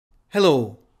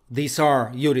Hello, these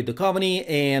are Yuri Dukovny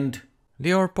and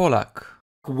Lior Polak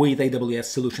with AWS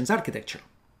Solutions Architecture.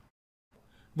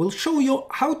 We'll show you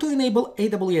how to enable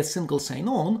AWS Single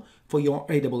Sign-On for your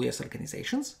AWS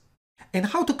organizations and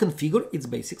how to configure its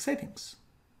basic settings.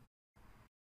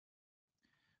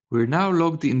 We're now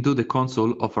logged into the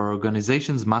console of our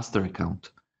organization's master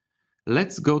account.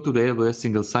 Let's go to the AWS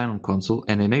Single Sign-On console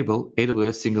and enable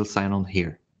AWS Single Sign-On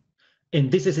here. And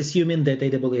this is assuming that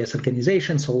AWS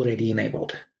Organizations already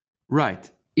enabled. Right.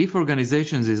 If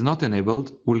Organizations is not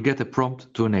enabled, we'll get a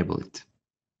prompt to enable it.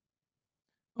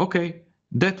 Okay,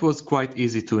 that was quite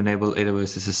easy to enable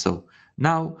AWS SSO.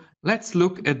 Now, let's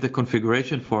look at the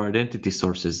configuration for identity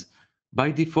sources.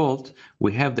 By default,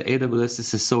 we have the AWS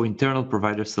SSO internal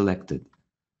provider selected.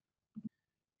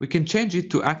 We can change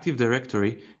it to Active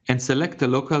Directory and select the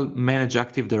local Manage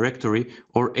Active Directory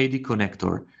or AD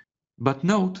connector. But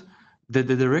note that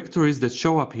the directories that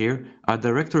show up here are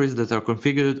directories that are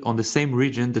configured on the same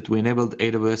region that we enabled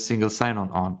AWS Single Sign-On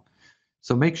on.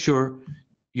 So make sure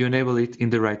you enable it in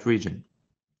the right region.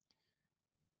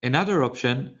 Another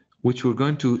option, which we're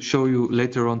going to show you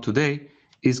later on today,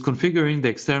 is configuring the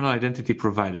external identity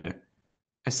provider,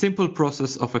 a simple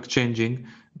process of exchanging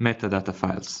metadata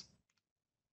files.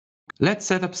 Let's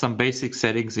set up some basic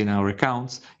settings in our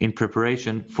accounts in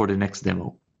preparation for the next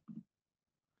demo.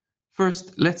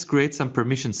 First, let's create some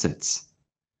permission sets.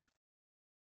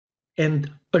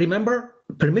 And remember,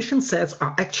 permission sets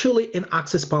are actually in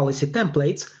access policy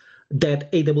templates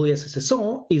that AWS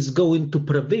SSO is going to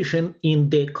provision in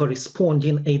the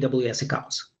corresponding AWS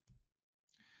accounts.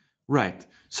 Right.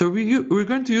 So we're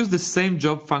going to use the same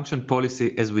job function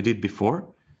policy as we did before.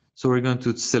 So we're going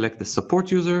to select the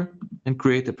support user and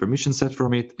create a permission set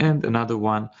from it and another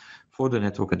one for the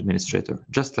network administrator,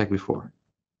 just like before.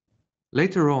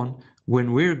 Later on,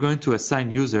 when we're going to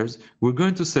assign users, we're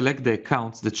going to select the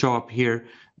accounts that show up here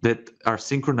that are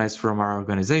synchronized from our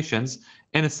organizations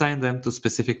and assign them to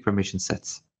specific permission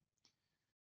sets.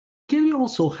 Can you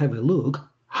also have a look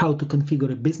how to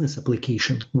configure a business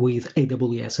application with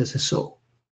AWS SSO?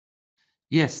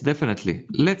 Yes, definitely.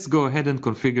 Let's go ahead and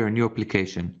configure a new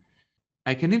application.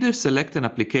 I can either select an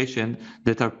application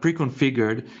that are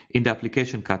pre-configured in the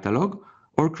application catalog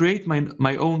or create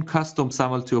my own custom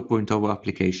SAML 2.0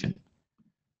 application.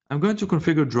 I'm going to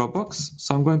configure Dropbox,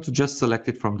 so I'm going to just select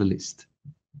it from the list.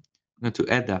 I'm going to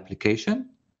add the application,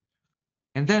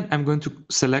 and then I'm going to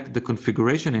select the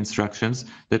configuration instructions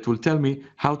that will tell me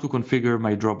how to configure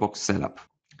my Dropbox setup.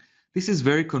 This is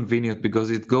very convenient because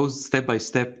it goes step by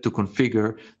step to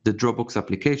configure the Dropbox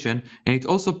application, and it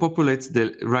also populates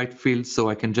the right fields so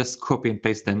I can just copy and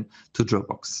paste them to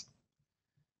Dropbox.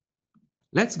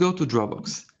 Let's go to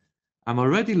Dropbox. I'm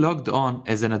already logged on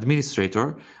as an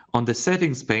administrator on the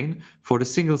settings pane for the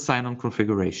single sign-on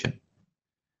configuration.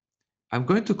 I'm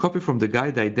going to copy from the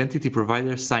guide the identity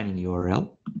provider sign-in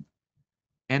URL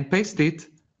and paste it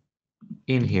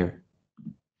in here.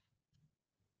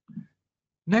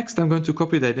 Next, I'm going to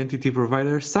copy the identity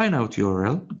provider sign-out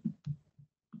URL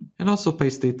and also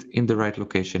paste it in the right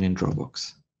location in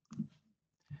Dropbox.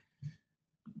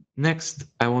 Next,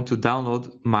 I want to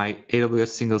download my AWS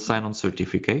Single Sign-On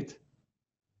certificate.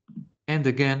 And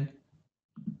again,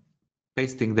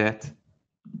 pasting that,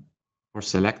 or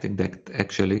selecting that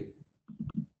actually,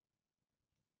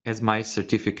 as my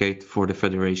certificate for the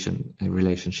federation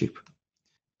relationship.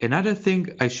 Another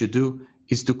thing I should do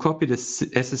is to copy the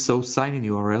SSO sign-in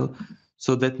URL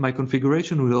so that my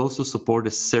configuration will also support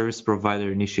the service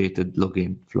provider initiated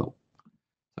login flow.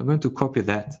 I'm going to copy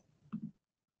that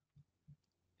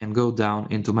and go down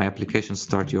into my application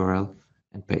start URL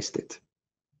and paste it.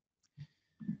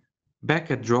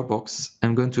 Back at Dropbox,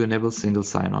 I'm going to enable single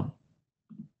sign-on.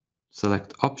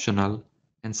 Select optional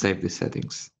and save the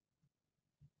settings.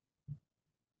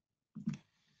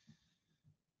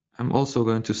 I'm also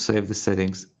going to save the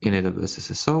settings in AWS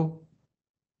SSO.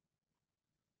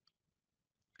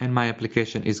 And my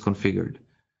application is configured.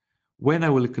 When I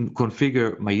will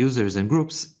configure my users and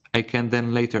groups, I can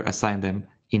then later assign them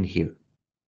in here.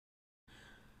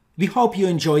 We hope you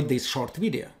enjoyed this short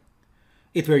video.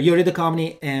 It were Yuri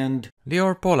Dukovny and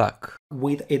Lior Polak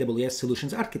with AWS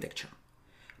Solutions Architecture.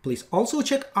 Please also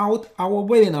check out our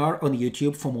webinar on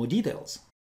YouTube for more details.